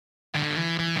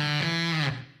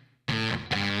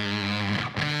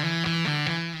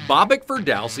Bobak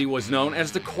Ferdowsi was known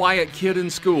as the quiet kid in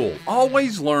school,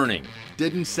 always learning.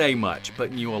 Didn't say much,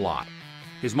 but knew a lot.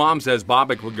 His mom says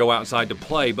Bobak would go outside to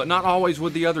play, but not always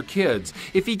with the other kids.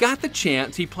 If he got the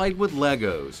chance, he played with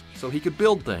Legos, so he could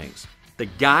build things. The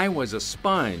guy was a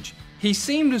sponge. He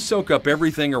seemed to soak up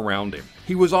everything around him.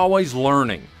 He was always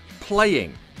learning,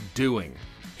 playing, doing.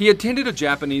 He attended a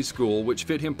Japanese school which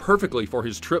fit him perfectly for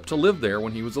his trip to live there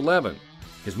when he was 11.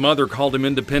 His mother called him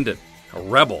independent, a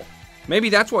rebel. Maybe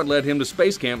that's what led him to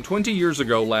space camp 20 years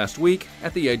ago last week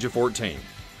at the age of 14.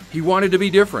 He wanted to be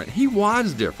different. He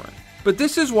was different. But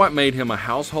this is what made him a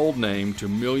household name to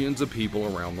millions of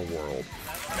people around the world.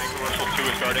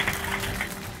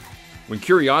 When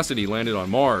Curiosity landed on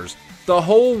Mars, the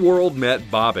whole world met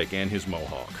Bobak and his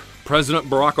Mohawk. President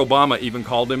Barack Obama even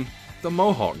called him the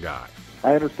Mohawk guy.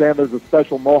 I understand there's a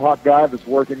special Mohawk guy that's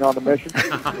working on the mission.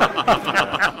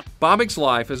 Bobak's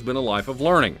life has been a life of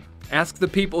learning. Ask the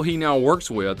people he now works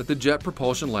with at the Jet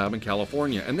Propulsion Lab in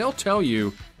California, and they'll tell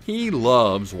you he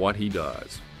loves what he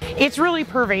does. It's really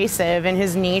pervasive in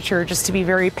his nature just to be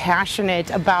very passionate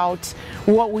about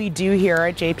what we do here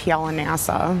at JPL and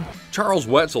NASA. Charles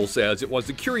Wetzel says it was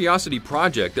the Curiosity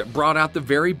project that brought out the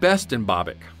very best in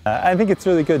Bobak. I think it's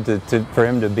really good for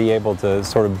him to be able to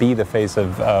sort of be the face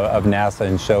of NASA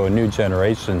and show a new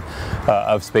generation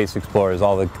of space explorers,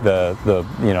 all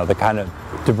the kind of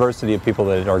diversity of people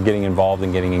that are getting involved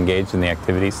and getting engaged in the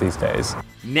activities these days.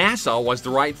 NASA was the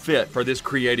right fit for this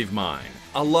creative mind.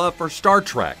 A love for Star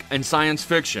Trek and science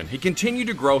fiction, he continued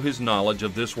to grow his knowledge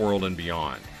of this world and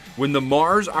beyond. When the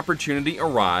Mars opportunity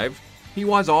arrived, he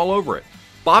was all over it.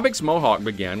 Bobak's Mohawk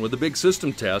began with a big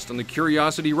system test on the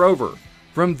Curiosity rover.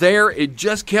 From there, it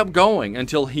just kept going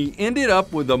until he ended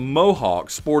up with a Mohawk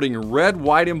sporting red,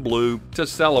 white, and blue to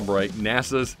celebrate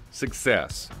NASA's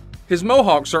success. His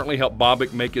Mohawk certainly helped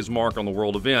Bobak make his mark on the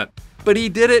world event, but he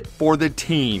did it for the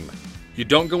team. You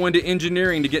don't go into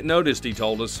engineering to get noticed, he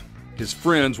told us. His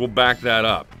friends will back that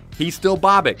up. He's still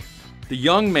Bobak, the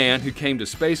young man who came to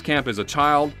space camp as a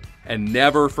child and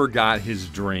never forgot his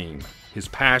dream, his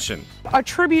passion. A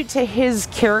tribute to his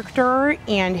character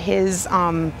and his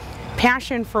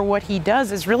passion for what he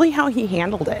does is really how he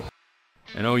handled it.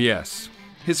 And oh yes,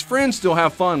 his friends still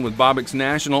have fun with Bobak's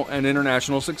national and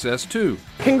international success too.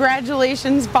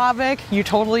 Congratulations, Bobak. You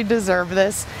totally deserve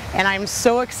this, and I'm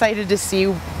so excited to see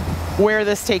where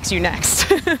this takes you next.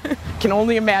 Can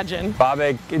only imagine.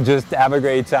 Bobak, just have a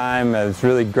great time. It's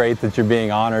really great that you're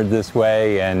being honored this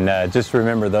way, and just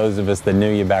remember those of us that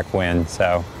knew you back when,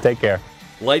 so take care.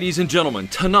 Ladies and gentlemen,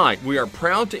 tonight we are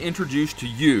proud to introduce to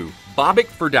you Bobak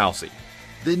Ferdowsi,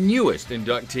 the newest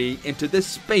inductee into the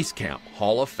Space Camp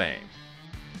Hall of Fame.